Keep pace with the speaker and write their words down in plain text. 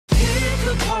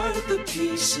apart the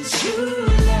pieces you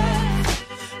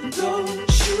left.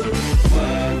 Don't you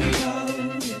worry about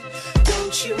it.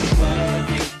 Don't you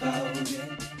worry about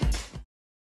it.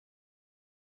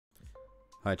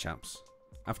 Hi chaps.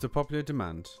 After popular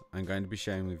demand, I'm going to be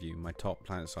sharing with you my top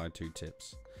Planetside 2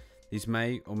 tips. These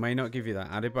may or may not give you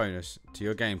that added bonus to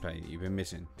your gameplay that you've been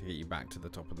missing to get you back to the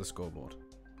top of the scoreboard.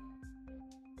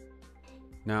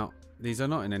 Now, these are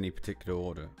not in any particular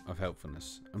order of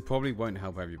helpfulness and probably won't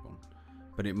help everyone,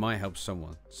 but it might help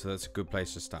someone, so that's a good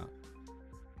place to start.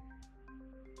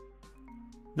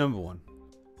 Number 1.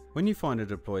 When you find a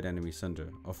deployed enemy Sundra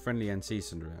or friendly NC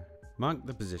Sundra, mark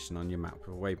the position on your map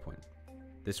with a waypoint.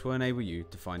 This will enable you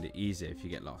to find it easier if you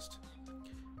get lost.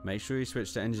 Make sure you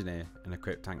switch to engineer and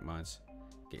equip tank mines.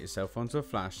 Get yourself onto a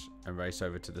flash and race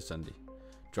over to the Sunday.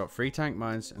 Drop 3 tank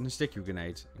mines and a sticky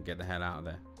grenade and get the hell out of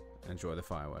there. Enjoy the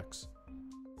fireworks.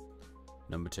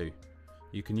 Number 2.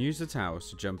 You can use the towers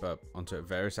to jump up onto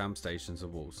various amp stations or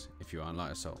walls if you aren't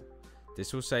light assault.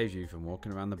 This will save you from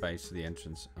walking around the base to the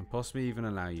entrance and possibly even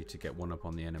allow you to get one up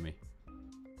on the enemy.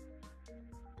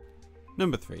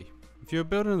 Number 3. If you're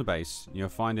building a base and you're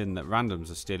finding that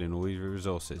randoms are stealing all your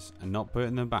resources and not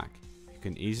putting them back, you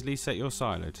can easily set your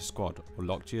silo to squad or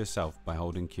lock to yourself by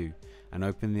holding Q and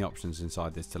open the options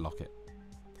inside this to lock it.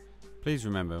 Please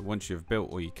remember, once you have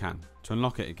built all you can, to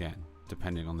unlock it again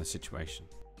depending on the situation.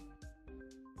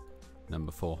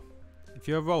 Number 4. If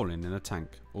you are rolling in a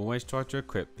tank, always try to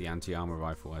equip the anti-armor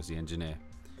rifle as the engineer.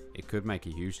 It could make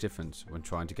a huge difference when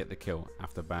trying to get the kill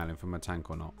after bailing from a tank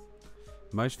or not.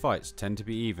 Most fights tend to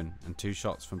be even, and 2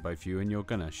 shots from both you and your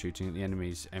gunner shooting at the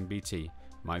enemy's MBT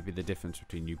might be the difference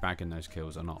between you bagging those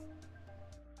kills or not.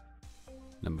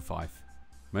 Number 5.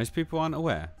 Most people aren't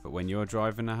aware, but when you are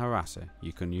driving a harasser,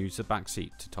 you can use the back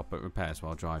seat to top up repairs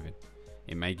while driving.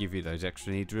 It may give you those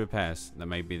extra needed repairs that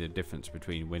may be the difference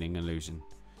between winning and losing.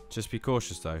 Just be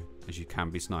cautious though, as you can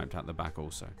be sniped at the back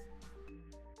also.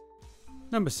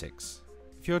 Number 6.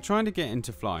 If you're trying to get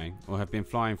into flying or have been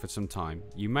flying for some time,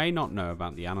 you may not know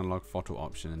about the analog throttle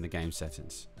option in the game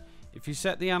settings. If you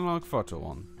set the analog throttle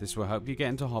on, this will help you get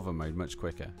into hover mode much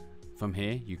quicker. From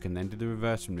here, you can then do the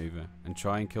reverse maneuver and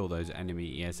try and kill those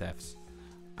enemy ESFs.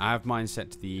 I have mine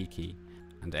set to the E key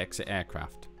and exit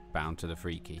aircraft bound to the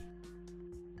free key.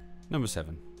 Number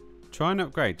 7. Try and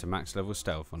upgrade to max level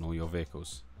stealth on all your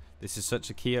vehicles. This is such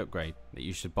a key upgrade that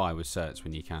you should buy with certs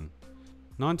when you can.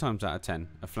 9 times out of 10,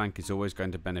 a flank is always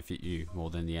going to benefit you more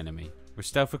than the enemy. With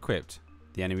stealth equipped,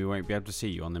 the enemy won't be able to see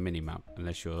you on the minimap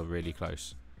unless you're really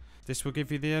close. This will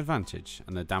give you the advantage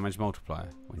and the damage multiplier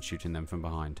when shooting them from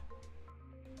behind.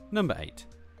 Number 8.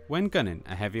 When gunning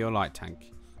a heavy or light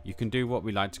tank, you can do what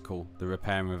we like to call the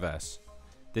repair and reverse.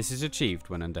 This is achieved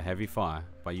when under heavy fire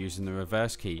by using the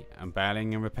reverse key and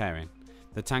bailing and repairing.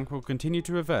 The tank will continue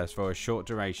to reverse for a short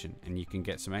duration and you can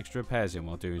get some extra repairs in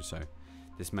while doing so.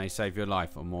 This may save your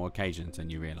life on more occasions than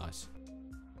you realise.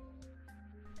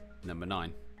 Number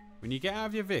 9. When you get out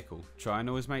of your vehicle, try and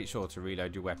always make sure to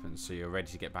reload your weapons so you're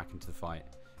ready to get back into the fight.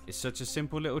 It's such a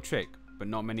simple little trick, but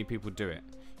not many people do it.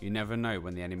 You never know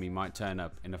when the enemy might turn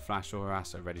up in a flash or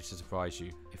harasser ready to surprise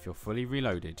you. If you're fully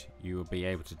reloaded, you will be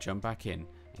able to jump back in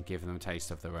and give them a taste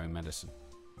of their own medicine.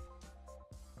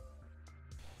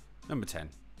 Number 10.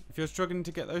 If you're struggling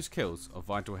to get those kills or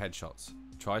vital headshots,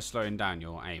 try slowing down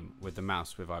your aim with the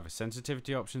mouse with either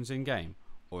sensitivity options in game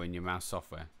or in your mouse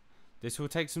software. This will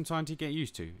take some time to get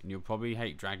used to and you'll probably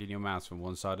hate dragging your mouse from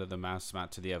one side of the mouse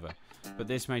mat to the other, but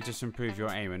this may just improve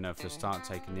your aim enough to start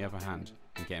taking the upper hand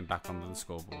and getting back onto the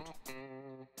scoreboard.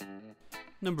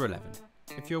 Number 11.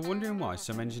 If you're wondering why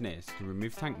some engineers can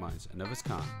remove tank mines and others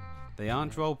can't, they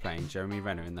aren't role-playing Jeremy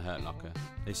Renner in the Hurt Locker,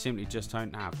 they simply just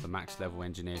don't have the max level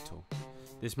engineer tool.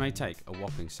 This may take a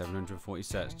whopping 740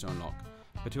 certs to unlock,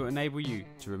 but it will enable you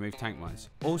to remove tank mines.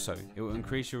 Also, it will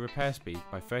increase your repair speed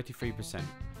by 33%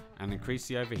 and increase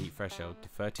the overheat threshold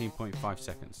to 13.5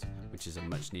 seconds, which is a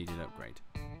much needed upgrade.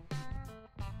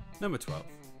 Number 12.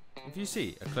 If you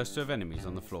see a cluster of enemies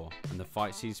on the floor and the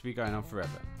fight seems to be going on forever,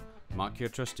 mark your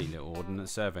trusty little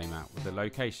ordnance survey map with the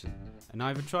location and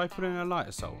either try putting a light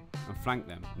assault and flank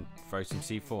them and throw some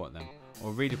C4 at them,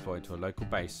 or redeploy to a local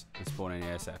base and spawn an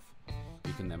ASF.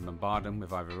 You can then bombard them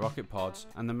with either rocket pods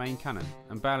and the main cannon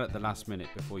and bail at the last minute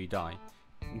before you die,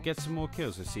 and get some more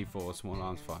kills with C4 or small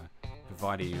arms fire,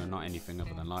 provided you're not anything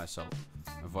other than light assault,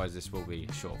 otherwise this will be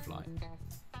a short flight.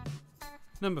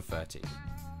 Number 13.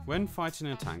 When fighting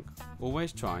a tank,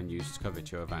 always try and use cover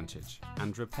to your advantage,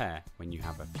 and repair when you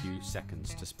have a few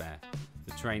seconds to spare.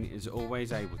 The terrain is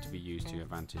always able to be used to your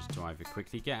advantage to either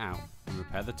quickly get out and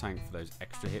repair the tank for those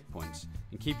extra hit points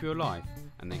and keep you alive,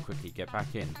 and then quickly get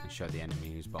back in and show the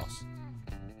enemy who's boss.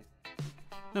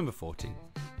 Number 14.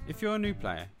 If you're a new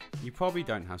player, you probably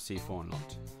don't have C4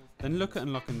 unlocked, then look at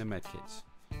unlocking the medkits.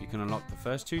 You can unlock the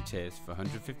first 2 tiers for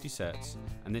 150 certs,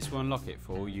 and this will unlock it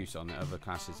for all use on the other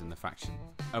classes in the faction,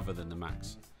 other than the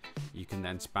max. You can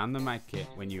then spam the medkit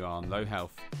when you are on low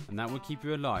health, and that will keep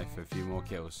you alive for a few more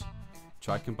kills.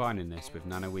 Try combining this with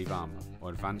nanoweave armor or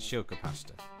advanced shield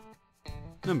capacitor.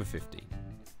 Number 15.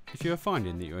 If you are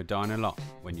finding that you are dying a lot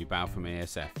when you bow from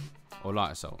ESF or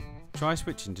light assault, try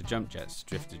switching to jump jets to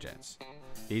drifter jets.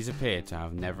 These appear to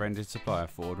have never-ending supply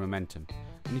of forward momentum,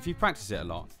 and if you practice it a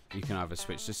lot, you can either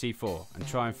switch to C4 and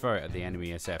try and throw it at the enemy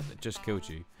ESF that just killed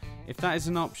you. If that is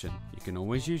an option, you can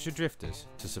always use your drifters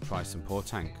to surprise some poor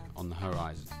tank on the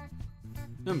horizon.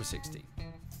 Number 16.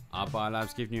 Are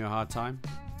biolabs giving you a hard time?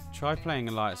 Try playing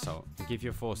a light assault and give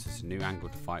your forces a new angle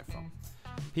to fight from.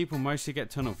 People mostly get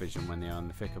tunnel vision when they are in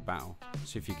the thick of battle,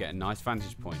 so if you get a nice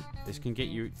vantage point, this can get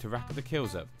you to rack the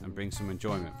kills up and bring some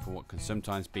enjoyment for what can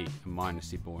sometimes be a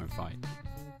mindlessly boring fight.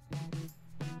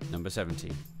 Number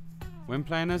 17. When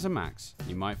playing as a max,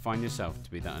 you might find yourself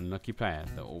to be that unlucky player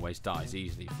that always dies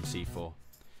easily from C4.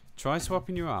 Try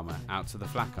swapping your armour out to the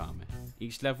flak armour.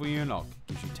 Each level you unlock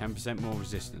gives you 10% more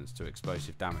resistance to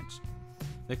explosive damage.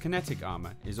 The kinetic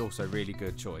armour is also a really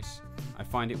good choice. I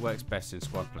find it works best in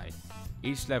squad play.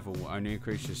 Each level will only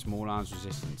increase your small arms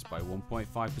resistance by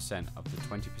 1.5% of the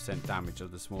 20% damage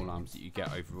of the small arms that you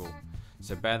get overall,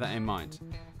 so bear that in mind.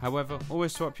 However,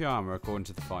 always swap your armour according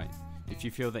to the fight. If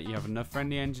you feel that you have enough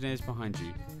friendly engineers behind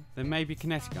you, then maybe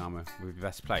kinetic armour will be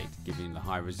best played, giving you the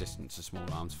high resistance to small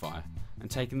arms fire and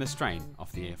taking the strain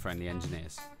off the friendly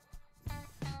engineers.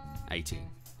 18.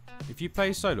 If you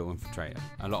play solo infiltrator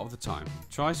a lot of the time,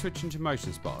 try switching to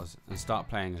motion spotters and start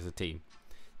playing as a team.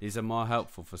 These are more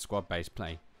helpful for squad based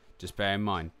play. Just bear in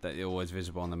mind that they're always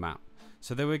visible on the map,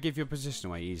 so they will give your position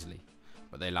away easily,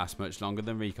 but they last much longer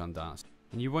than recon darts,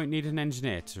 and you won't need an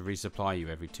engineer to resupply you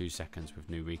every 2 seconds with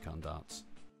new recon darts.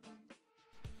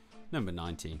 Number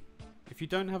 19. If you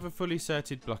don't have a fully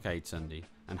certed blockade Sunday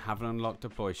and haven't unlocked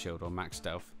deploy shield or max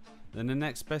stealth, then the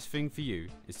next best thing for you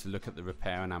is to look at the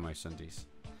repair and ammo Sundays.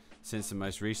 Since the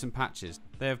most recent patches,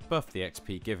 they have buffed the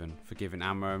XP given for giving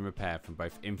ammo and repair from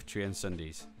both infantry and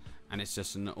Sundays, and it's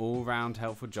just an all round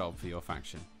helpful job for your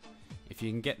faction. If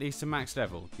you can get these to max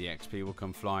level, the XP will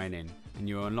come flying in and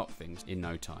you will unlock things in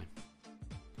no time.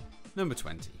 Number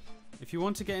 20. If you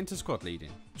want to get into squad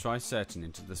leading, try searching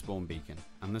into the spawn beacon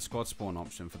and the squad spawn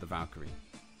option for the Valkyrie.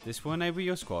 This will enable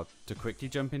your squad to quickly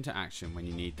jump into action when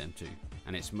you need them to,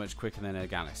 and it's much quicker than a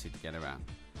galaxy to get around.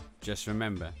 Just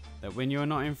remember that when you are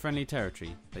not in friendly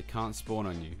territory, they can't spawn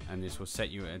on you, and this will set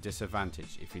you at a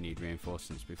disadvantage if you need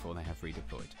reinforcements before they have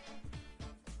redeployed.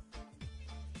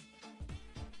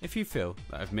 If you feel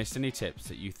that I've missed any tips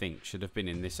that you think should have been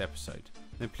in this episode,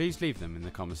 then please leave them in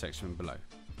the comment section below.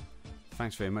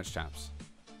 Thanks very much, chaps.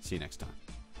 See you next time.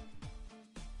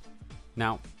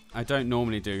 Now, I don't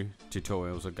normally do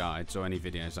tutorials or guides or any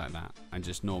videos like that. I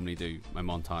just normally do my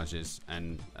montages,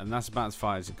 and that's about as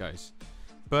far as it goes.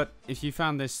 But if you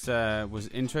found this was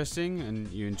interesting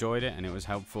and you enjoyed it and it was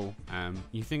helpful,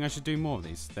 you think I should do more of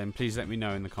these, then please let me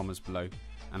know in the comments below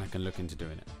and I can look into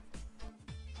doing it.